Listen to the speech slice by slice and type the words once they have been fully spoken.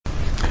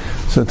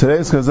So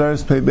today's Chazar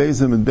is Pei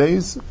Beizim and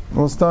Beis.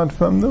 We'll start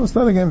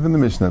again from the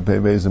Mishnah, Pei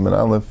Beizim and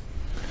Aleph,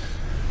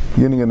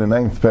 beginning in the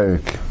 9th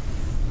parak.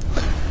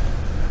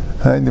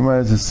 The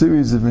Gemara is a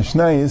series of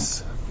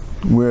Mishnayos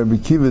where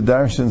Bikiva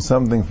darshans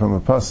something from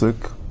a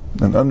pasuk,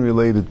 an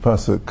unrelated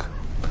pasuk.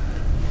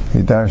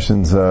 He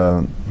darshans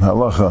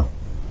halacha,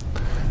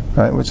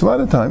 right? Which a lot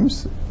of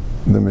times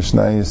the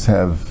Mishnayos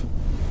have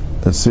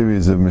a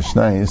series of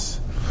Mishnayos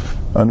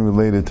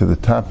unrelated to the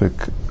topic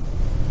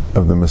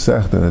of the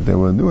Masechta that they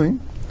were doing,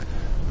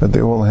 but they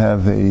all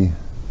have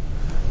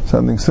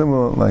something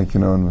similar, like,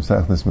 in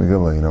Masechtas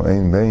Megillah,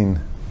 Ein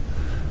Bein,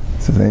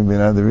 it says Ein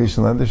Bein Ad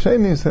Rishon Ad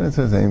Sheni, and it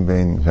says Ein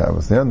Bein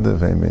Shabbos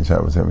Yandav, Ein Bein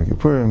Shabbos Yom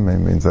Kippurim,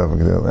 Ein Bein Zav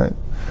Gedil, right?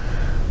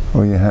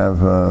 Or you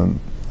have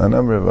a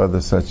number of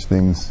other such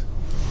things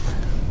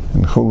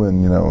in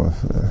Chulin,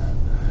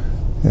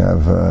 you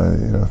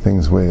have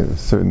things where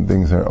certain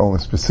things are only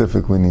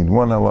specifically need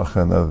one halacha,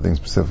 and other things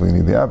specifically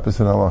need the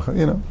opposite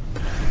halacha,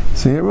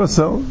 So here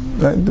also,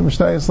 right, the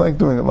Mishnah is like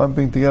doing it,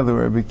 lumping together,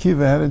 where Rabbi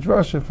Kiva had a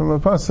drasha from a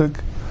pasuk,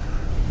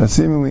 a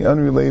seemingly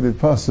unrelated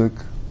pasuk,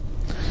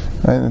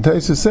 and the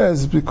Taisa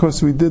says,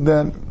 because we did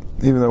that,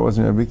 even though it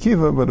wasn't Rabbi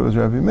Kiva, but it was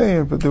Rabbi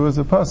Meir, but there was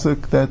a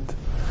pasuk that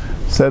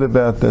said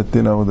about that,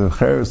 the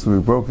cheres will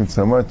be broken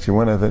so much, you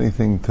won't have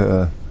anything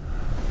to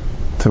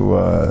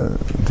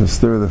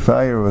stir the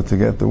fire or to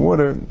get the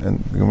water, and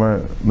the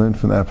Gemara learned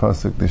from that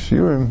pasuk the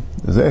shiurim,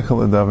 the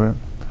zeichel adavar,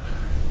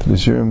 the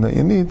shiurim that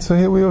you need. So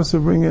here we also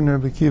bring in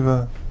Rabbi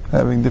Kiva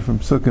having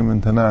different psukim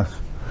in Tanakh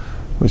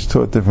which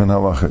taught different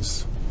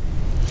halachas.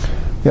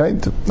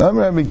 I'm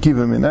Rabbi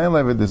Kiva, minayin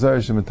avodah zarah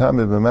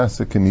shematame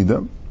b'masa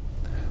kanida.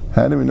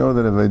 How do we know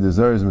that avodah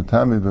zarah is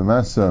matame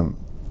b'masa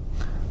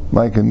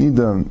like a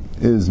nida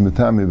is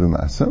matame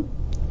b'masa,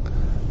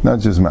 not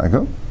just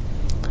maga?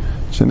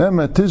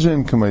 Shenema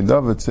tizrin k'may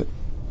davet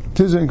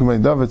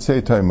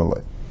say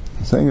taimalei.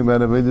 Saying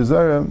about avodah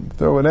zarah,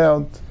 throw it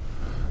out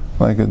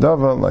like a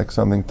dava, like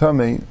something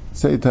tummy,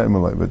 say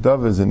taimalei. But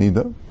dava is a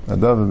nida, a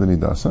dava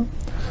b'nidasa.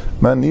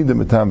 Man nida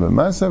matam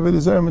b'masa, avodah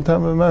zarah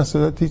matam b'masa.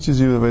 That teaches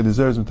you avodah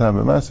zarah is matam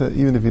b'masa,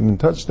 even if you didn't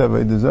touch the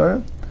avodah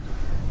zarah.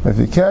 If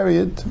you carry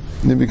it,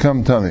 you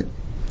become tummy.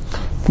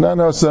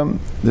 There's a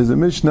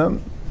Mishnah,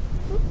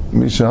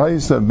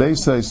 Mishahayisa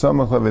Beisai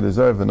Samach avodah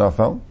zarah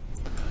v'nafal.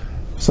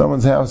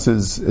 Someone's house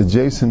is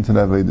adjacent to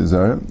the avodah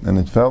zarah, and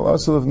it fell.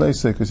 Also of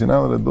Neiseh, because you're not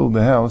allowed to build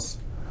a house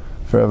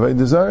for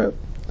avodah zarah.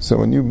 So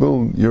when you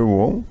build your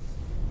wall,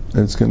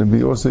 it's going to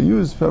be also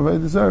used for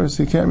avodah zarah,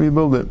 so you can't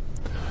rebuild it.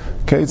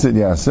 Keitzad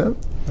Yaseh.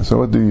 So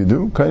what do?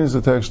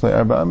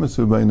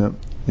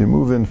 You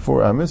move in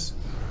 4 amis,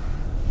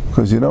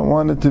 because you don't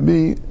want it to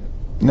be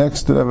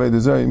next to the avodah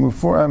zarah. You move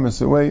 4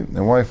 amis away.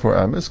 And why 4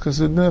 amis?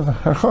 Because it didn't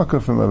have harchaka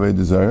from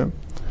avodah zarah,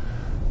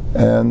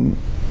 and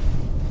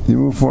you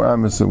move 4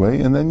 amis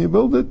away, and then you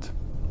build it.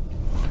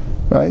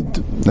 Right?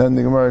 Then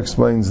the Gemara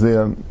explains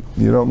there,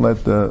 you don't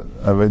let the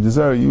avodah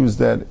zarah use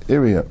that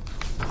area.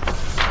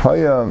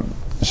 Haya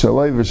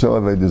shalai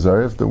v'shal avodah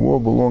zarah. If the wall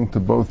belonged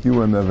to both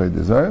you and the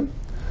avodah zarah,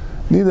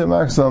 neither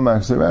maksa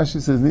maksa. Rashi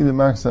says neither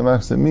maksa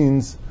maksa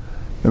means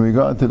in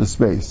regard to the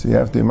space. You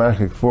have to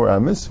mark 4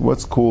 amis.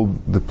 What's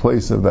called the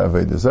place of the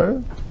avodah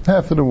zarah?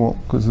 Half of the wall,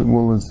 because the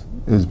wall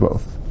is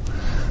both.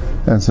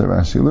 That's what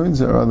Rashi learns.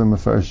 There are other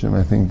mefarshim,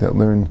 I think, that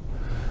learn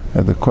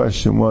that the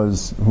question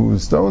was,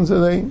 whose stones are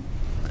they?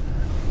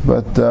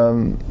 But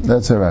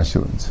that's how Rashi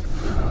learns.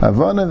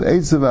 Avanav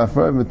eitzav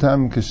afar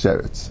matam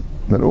kasheretz.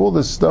 That all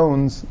the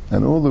stones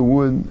and all the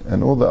wood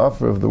and all the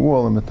offer of the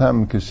wall are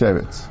matam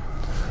kasheretz.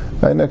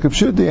 Right now,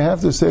 Kapshuta, you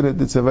have to say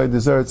that it's avodah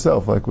zarah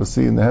itself, like we'll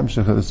see in the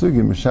Hemshech of the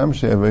Sugi,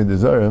 Mishamshe avodah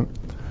zarah.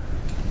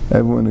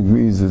 Everyone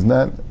agrees is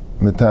not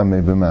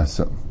matame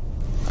b'masa.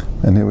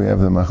 And here we have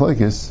the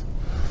machlekes.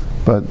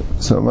 But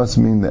so it must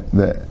mean that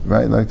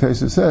right, like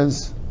Taisa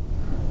says,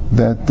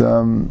 that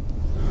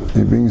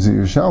he brings the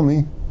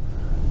Yerushalmi,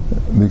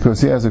 because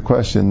he has a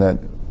question that,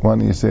 why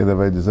don't you say the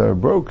avodah zarah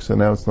broke, so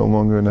now it's no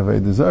longer an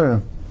avodah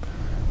zarah?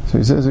 So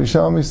he says,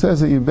 Yerushalmi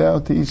says that you bow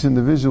to each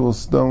individual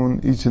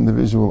stone, each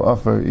individual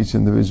offer, each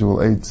individual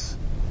eitz.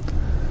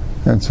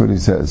 That's what he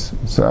says.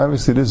 So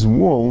obviously this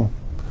wall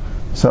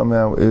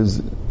somehow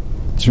is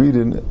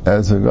treated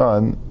as a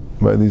god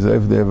by these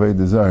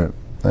avodah zarah.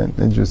 Right?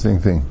 Interesting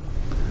thing.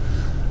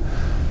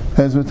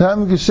 As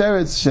matam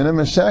gesheretz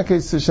shenem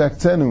shakes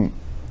shaktenu.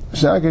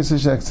 Shakes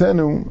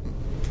shaktenu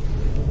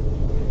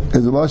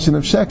is a lashon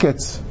of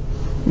sheketz.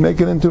 Make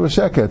it into a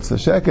sheketz. A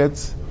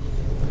sheketz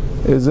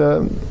is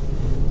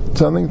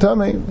something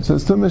tummy. It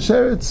says tumah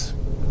sheretz.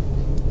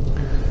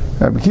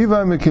 Rabbi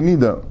Kiva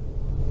mekanida.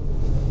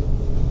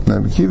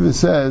 Rabbi Kiva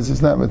says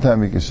it's not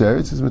matami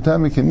kesheretz, it's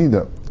matami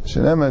kanida.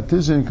 Shenem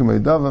tizrin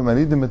kumeidava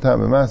manida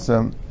matami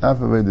masa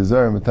afavei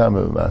desire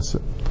matami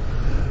masa.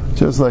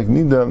 Just like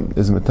nida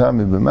is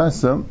matami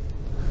b'masa,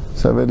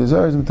 so avodah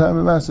zarah is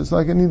matami b'masa. It's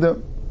like a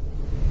nida.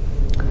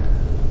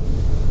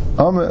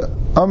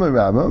 Amar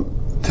Rabba,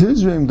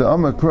 Tizreim da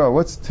Amar Kra.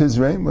 What's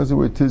Tizreim? What does the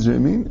word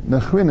Tizreim mean?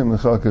 Nachrinim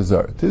l'chalka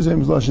zar.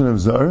 Tizreim is lashon of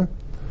zar.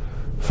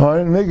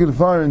 Foreign, make it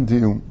foreign to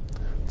you.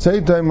 Say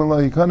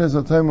taimalai, yikanes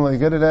al taimalai,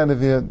 get it out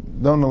if you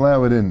don't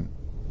allow it in.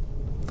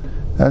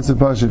 That's the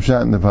pasuk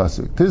shot in the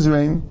pasuk.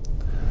 Tizrain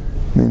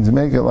means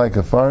make it like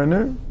a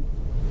foreigner.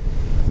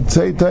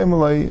 Say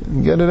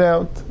taimalai, get it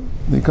out.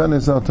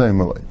 Yikanes al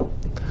taimalai.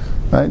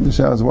 Right? The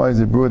Shah is why is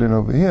it brought in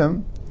over here.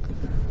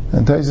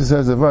 And Taisa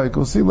says,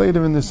 we'll see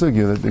later in the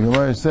sugya that the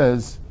Gemara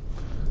says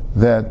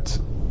that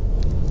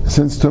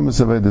since Tumas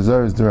Avodah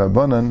Zarah is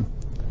D'Rabbanan,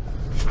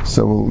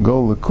 so we'll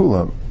go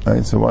L'Kula.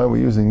 Right? So why are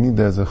we using Nida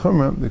as a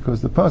Chumrah?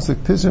 Because the pasuk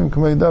Tishrim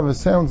K'mei Dava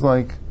sounds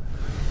like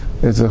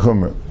it's a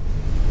Chumrah.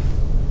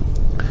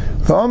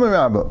 Fa'amar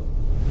Rabba.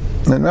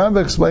 And Rabba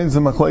explains the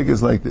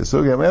machlekes like this. So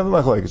again, we have a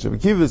machlekes. Rabbi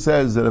Akiva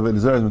says that Avodah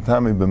Zarah is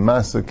Matami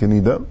b'Masa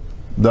K'nida,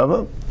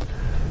 Dava.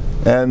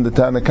 And the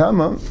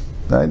Tanakama,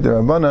 right, the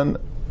Rabbanan,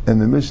 and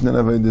the Mishnah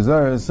of Avodah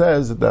Zarah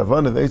says that the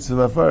Avon of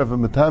Eitzav Afar of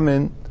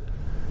Matamin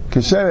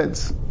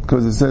Kesheretz,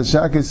 because it says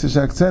Shakis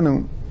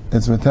Shaktzenu,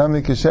 it's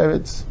Matamin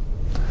Kesheretz.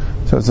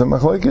 So it's a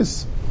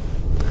machlekes.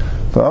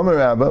 For Amar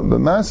Rabba, but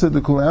Masa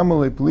the Kul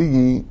Amalei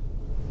Pligi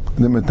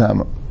the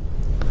Matama.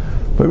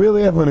 But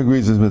really everyone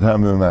agrees it's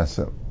Matama and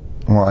Masa.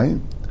 Why?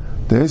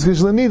 The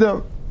Hekesh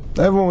Lenida,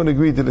 everyone would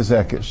agree to this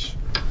Hekesh.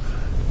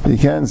 You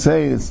can't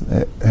say it's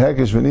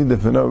Hekesh Lenida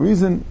for no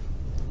reason.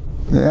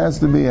 It has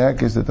to be a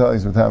hekesh that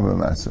tells you Matama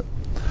Masa.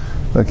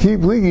 But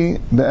keep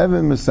ligi the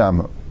Evan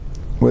Misama.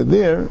 We're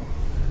there,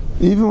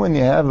 even when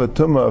you have a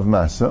tumah of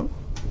Masa,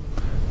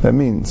 that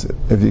means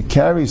if you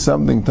carry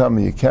something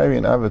tummy, you carry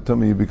an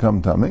avatumah, you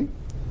become tummy.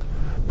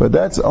 But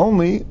that's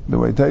only, the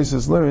way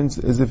Taisus learns,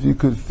 is if you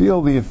could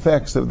feel the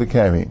effects of the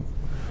carrying.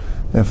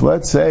 If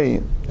let's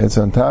say it's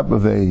on top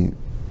of a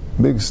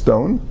big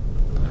stone,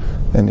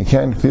 and you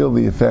can't feel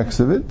the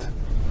effects of it,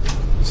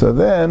 so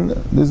then,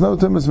 there's no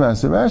tumas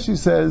masa. Rashi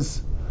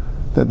says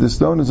that the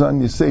stone is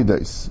on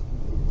Yeseides.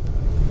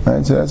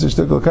 Right? So that's a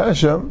shtickle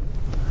kasha.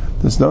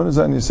 The stone is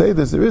on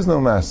Yeseides, there is no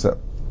masa.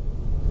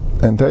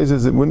 And Tay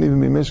says it wouldn't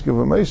even be mishkav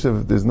or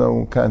meishav if there's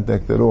no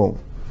contact at all.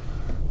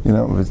 You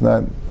know, if it's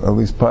not at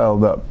least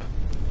piled up.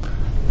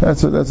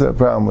 That's a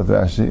problem with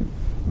Rashi.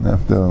 I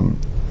have to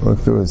look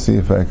through and see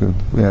if we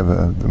have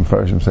a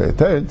Mepharshim say a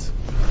teretz.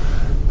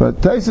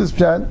 But Taisa's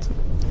pshat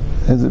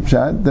is a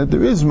pshat that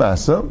there is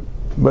masa,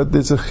 but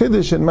there's a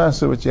chiddush in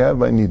masa which you have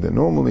by nida.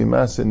 Normally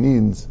masa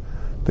needs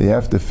that you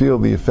have to feel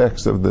the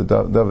effects of the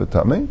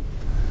davatame,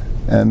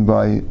 and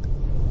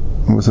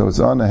so it's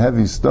on a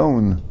heavy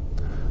stone,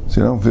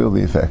 so you don't feel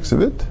the effects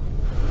of it.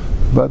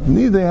 But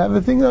nida have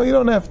a thing, no, you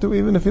don't have to,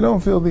 even if you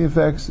don't feel the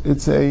effects,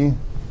 it's a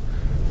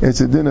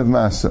din of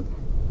masa.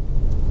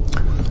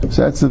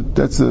 So that's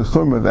the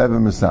chumrah of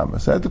Evan Misama.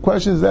 So the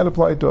question is, that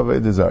apply to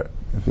Avodah Zarah?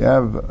 If you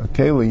have a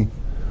keli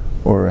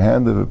or a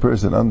hand of a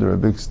person under a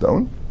big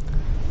stone,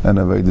 and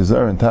Avodah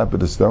Zarah on top of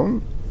the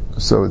stone,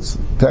 so it's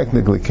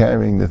technically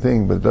carrying the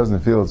thing, but it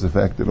doesn't feel its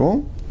effect at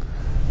all.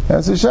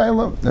 That's a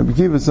shayla. Rabbi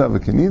Akiva Sav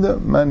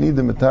Kanida, man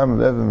nida matam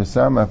of Evan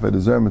Misama, Avodah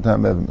Zarah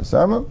matam Evan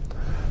Misama.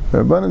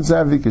 Rabbanan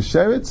Savi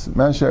Kasheretz,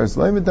 man sharetz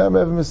loy matam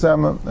Evan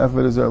Misama,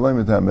 Avodah Zarah loy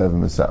matam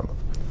Evan Misama.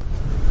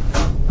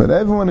 But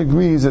everyone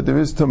agrees that there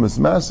is tumas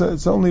masa.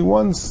 It's only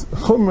one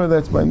chumrah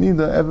that's by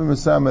nida Evan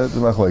Misama at the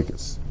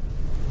machlekes.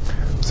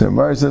 So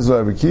Mari says,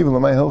 Rabbi Akiva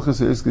lamay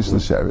hilchas iskish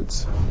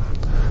l'sheretz.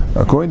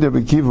 According to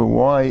Rabbi Akiva,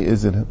 why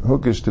is it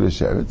hookish to the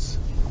sheretz?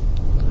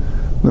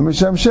 The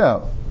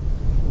Mishamshel.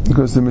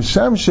 Because the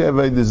Mishamshel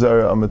Avodah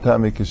Zarah are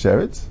matami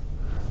kasheretz.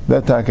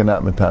 That taka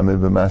not matami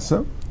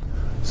b'masa.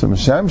 So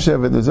Mishamshel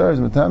Avodah Zarah is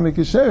matami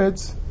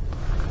kasheretz.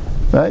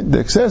 Right? The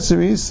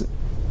accessories,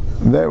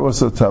 they're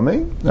also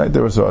tummy. Right?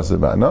 They're also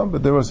asabana,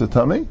 but they're also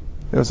tummy.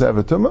 They also have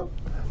a tumah.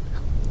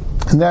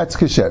 And that's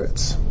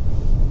kasheretz.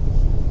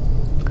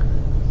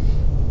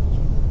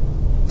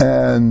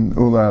 And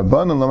ula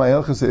rabbanan lamay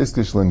hilchas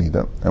iskish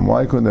l'nida. And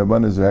why couldn't the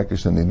rabbanan do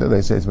hekish l'nida?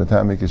 They say it's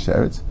matami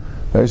kasheretz.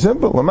 Very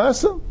simple,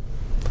 lamasa.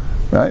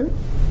 Right?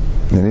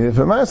 You need it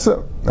for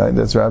masa. Right?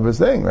 That's Rabbi's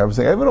saying. Rabbi's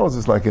saying everyone knows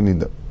it's like a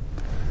nida.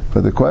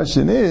 But the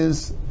question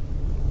is,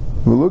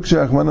 v'luk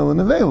she'achmana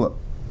l'nevela.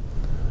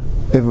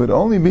 If it would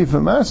only be for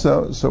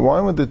masa, so why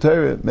would the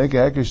Torah make a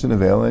hekish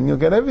l'nevela and you'll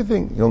get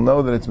everything? You'll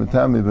know that it's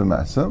matami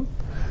b'masa.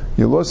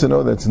 You'll also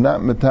know that it's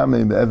not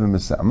matami b'evan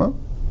misama.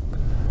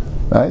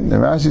 Right? And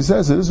Rashi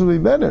says that this will be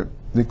better,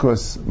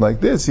 because like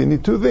this, you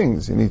need two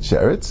things. You need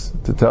sheretz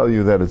to tell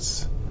you that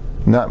it's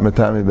not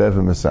matami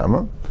b'evan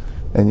misama,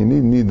 and you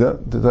need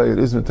nida to tell you it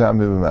is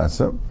matami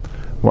b'masa.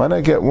 Why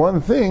not get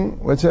one thing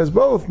which has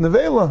both,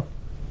 nevela?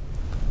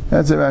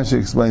 That's how Rashi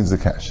explains the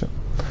kasha.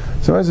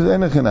 So Rashi says,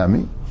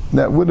 enochanami,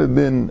 that would have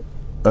been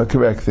a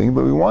correct thing,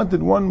 but we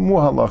wanted one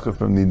more halacha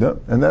from nida,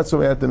 and that's why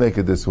we had to make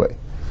it this way.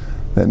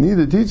 That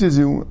nida teaches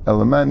you,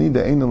 alaman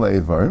nida ein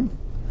le'evarim.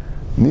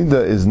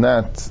 Nida is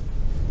not,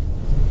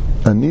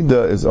 a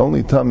nida is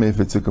only tummy if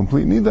it's a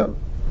complete nida.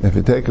 If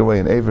you take away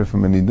an aver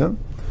from a nida,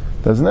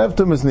 doesn't have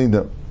tumas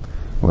nida.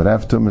 Would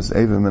have tumas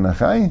aver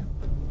menachai.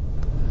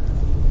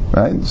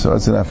 Right? So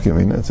it's an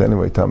afkamina. It's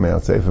anyway tummy al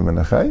sefer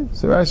menachai.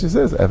 So Rashi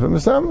says, ever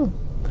misama.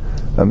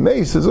 A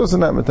mace is also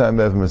not matam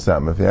ever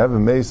misama. If you have a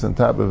mace on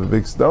top of a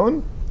big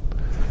stone,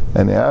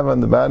 and you have on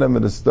the bottom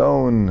of the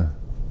stone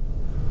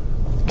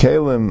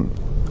kalim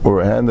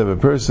or a hand of a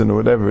person or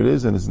whatever it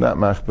is, and it's not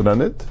machbid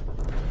on it,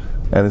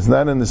 and it's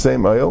not in the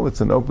same oil,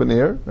 it's an open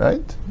air,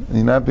 right? And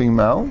you're not being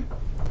mal,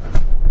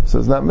 so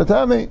it's not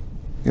matame.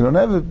 You don't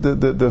have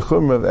the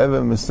chumrah of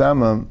Eva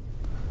Misama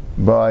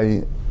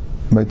by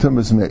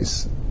Tumas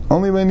Meis.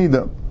 Only by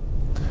Nida.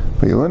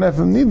 But you learn that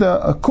from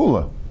Nida, a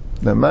kula.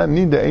 The man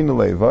Nida ain't a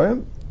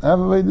leivarim,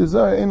 Avavei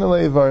Desire ain't a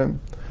leivarim.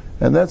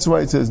 And that's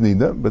why it says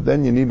Nida, but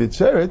then you need a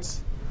sheretz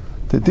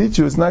to teach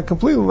you it's not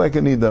completely like a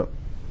Nida.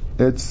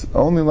 It's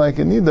only like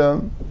a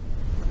Nida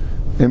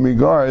in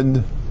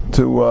regard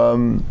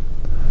to,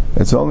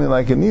 it's only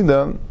like a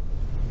Nida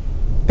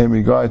in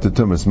regard to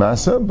Tumas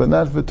Masa, but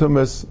not for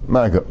Tumas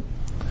Maga.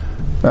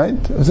 Right?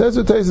 So that's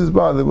what Taisus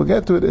bothered. We'll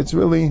get to it. It's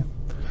really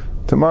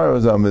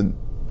tomorrow's Amid.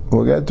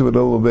 We'll get to it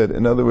a little bit.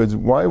 In other words,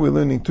 why are we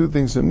learning two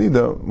things from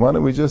Nida? Why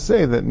don't we just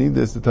say that Nida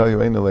is to tell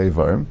you ain't a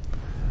leivarim,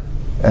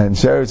 and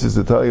Sheretz is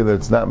to tell you that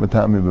it's not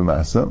Matami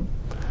b'masa.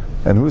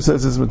 And who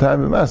says it's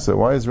Matami b'masa?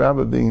 Why is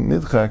Rabbah being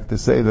nidchak to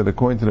say that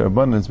according to their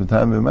abundance,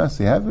 Matami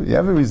b'masa? You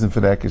have a reason for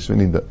that,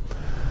 Kishvanida.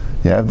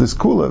 You have this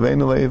kula of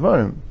ain't a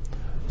leivarim.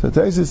 So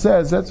Taisus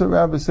says that's what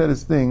Rabbah said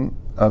his thing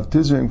of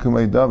Tizrin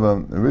Kumei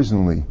Dava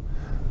originally,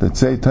 that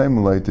say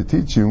Taimalai to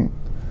teach you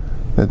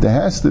that there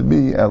has to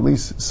be at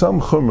least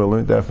some chumrah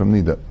learned out from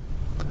Nida.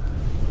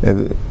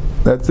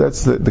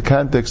 That's the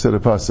context of the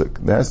pasuk.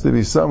 There has to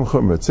be some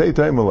chumrah. Say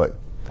Taimalai.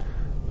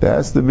 There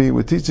has to be,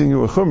 we're teaching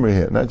you a chumrah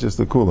here, not just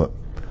a kula.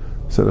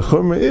 So the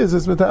chumrah is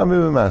it's matami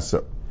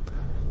b'masa.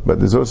 But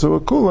there's also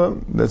a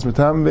kula that's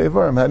matami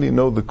b'evarim. How do you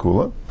know the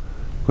kula?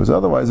 Because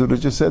otherwise it would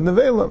have just said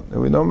nevela, and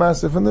we know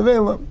masa from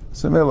nevela.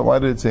 So nevela, why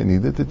did it say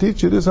Nida? To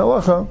teach you this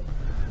halacha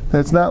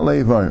that's not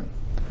leivarim.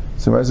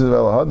 So it says, which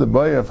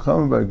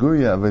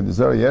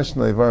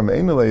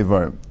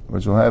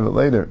we'll have it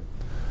later,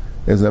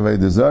 is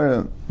Avodah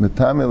Zarah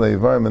Matami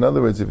Leivarim. In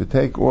other words, if you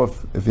take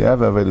off, if you have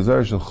Avodah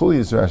Zarah Shel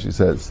Chulias, Rashi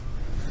says,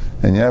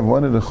 and you have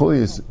one of the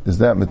Chulias, is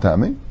that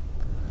Matami?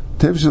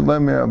 Tivshel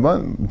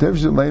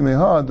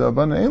Leimehad, the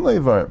Abana ain't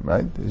Leivarim,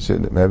 right? You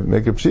should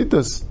make a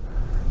Pshitas.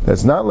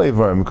 That's not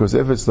Leivarim, because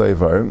if it's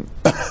Leivarim,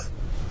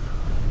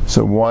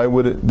 so why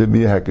would there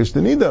be a Hekesh to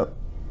Nida?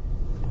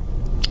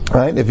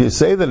 Right? If you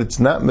say that it's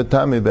not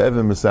Matami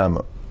Be'evim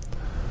Misama,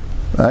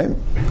 right?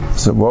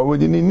 So what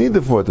would you need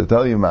Nida for? To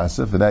tell you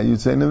Masa? For that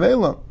you'd say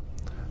Nevela.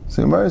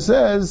 So Gemara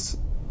says,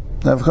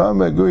 Avcham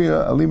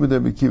Be'guya Aliba De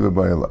Bekiva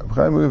Ba'yala.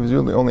 Avcham Be'guya is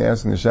really only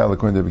asking the Shal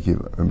according to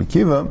Bekiva. And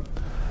Bekiva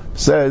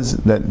says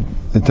that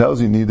it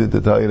tells you Nida to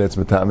tell you that it's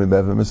Matami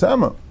Be'evim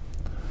Misama.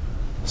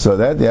 So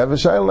that you have a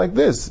Shal like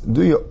this.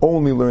 Do you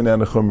only learn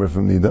out a Chumrah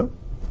from Nida?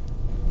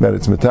 That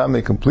it's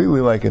Matami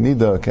completely like a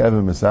Nida, a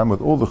Kevim Misama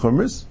with all the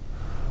Chumras?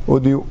 Or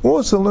do you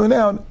also learn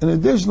out an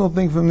additional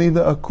thing from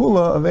Nida, a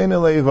kula of Ein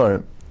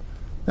Leivarim?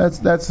 That's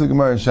the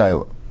Gemara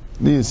Shaila.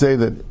 Do you say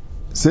that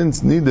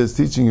since Nida is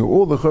teaching you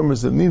all the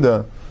chumras of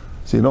Nida,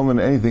 so you don't learn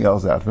anything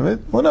else out from it?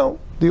 Well, no.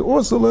 Do you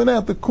also learn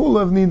out the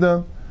kula of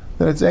Nida,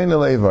 that it's Ein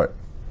Leivar?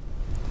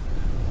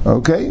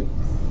 Okay?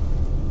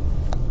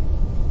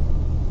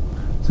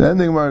 So then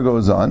the Gemara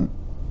goes on.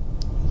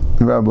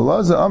 Rabbi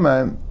Lazar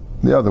Aman,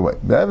 the other way.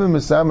 Be'evim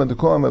Misama to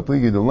call him a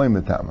pligi d'loi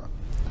matama.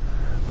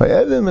 By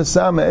Evim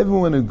Masama,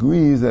 everyone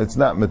agrees that it's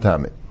not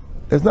Matami.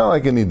 It's not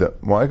like a Nida.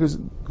 Why? Because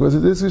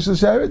it is Iskish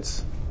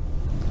L'Sheretz.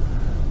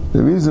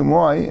 The reason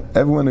why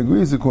everyone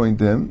agrees according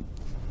to him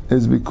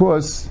is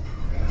because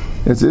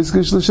it's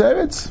Iskish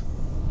L'Sheretz.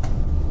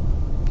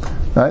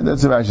 Right?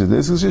 That's what Rashi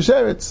says. Iskish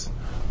L'Sheretz.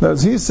 Now,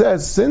 as he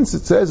says, since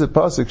it says a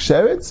pasuk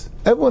Sheretz,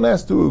 everyone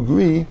has to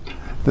agree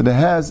that it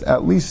has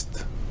at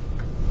least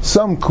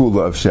some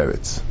kula of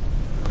Sheretz.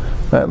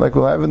 Right? Like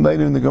we'll have it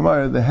later in the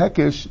Gemara, the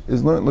Hekesh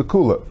is learnt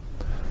L'Kula.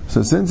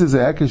 So since it's a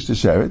Hekesh to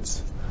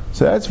Sheretz,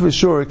 so that's for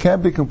sure, it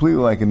can't be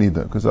completely like a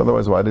Nida, because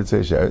otherwise why did it say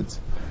Sheretz?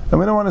 And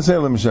we don't want to say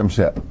Lim Shem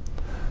Sheh. It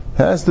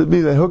has to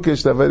be the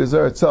Hukish Avodah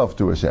Zarah itself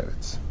to a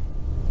Sheretz.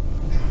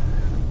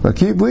 But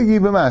keep Ligi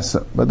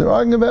b'masa. But they're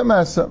arguing about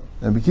Masa.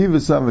 And Bekiv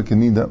is some of a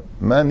Nida.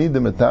 Man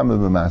Nida Matama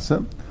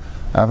b'masa.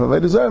 Af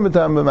Avodah Zarah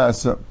Matama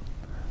b'masa.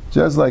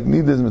 Just like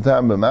Nida is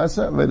Matama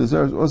b'masa, Avodah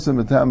Zarah is also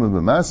Matama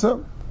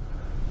b'masa.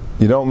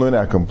 You don't learn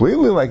out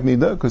completely like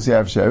Nida, because you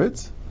have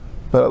Sheretz.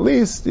 But at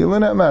least you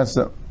learn out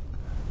Masa.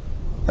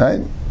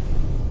 Right?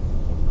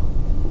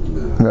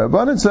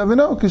 Rabbanan said,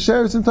 no, because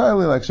Sheretz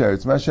entirely like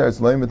Sheretz. My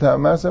Sheretz, Lei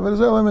Matam Masa, but it's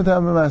Lei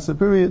Matam Masa,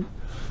 period.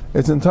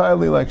 It's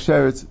entirely like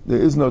Sheretz. There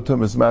is no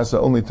Tumas Masa,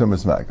 only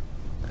Tumas Maga.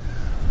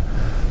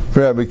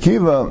 For Rabbi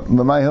Kiva,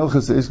 Lamai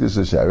Hilchas Iskish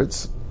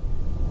Sheretz.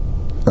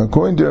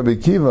 According to Rabbi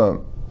Kiva,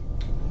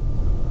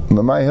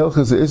 Lamai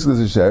Hilchas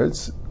Iskish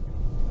Sheretz,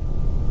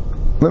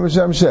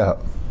 Lemasham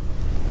Sheha.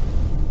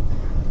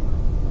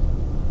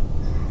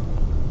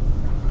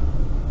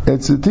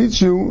 It's to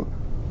teach you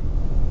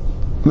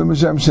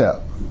Lemasham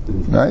Sheha.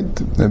 Right?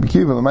 Rabbi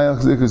Kiva, Lamai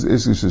Hilchas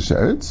Iskish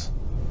Sheretz.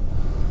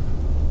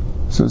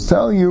 So it's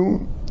telling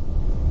you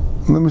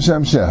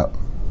Lemasham Sheha.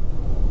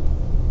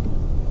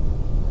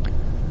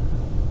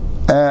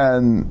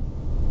 And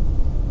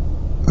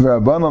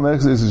Rabbanan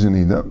Mechz is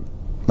Nida.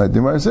 Like the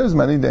Gemara says,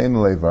 Manida Ein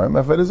Leivarim,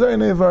 Avodah Zarah Ein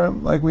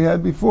Leivarim, like we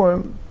had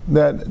before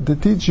that to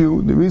teach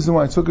you the reason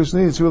why Sukkah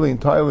Sheni is really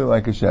entirely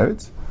like a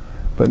sheretz,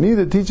 but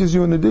Nida teaches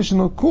you an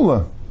additional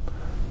kula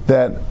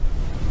that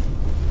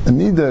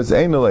Nida is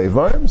Ein Alei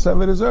Varim,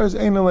 Avodah Zarah is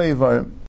Ein Alei Varim.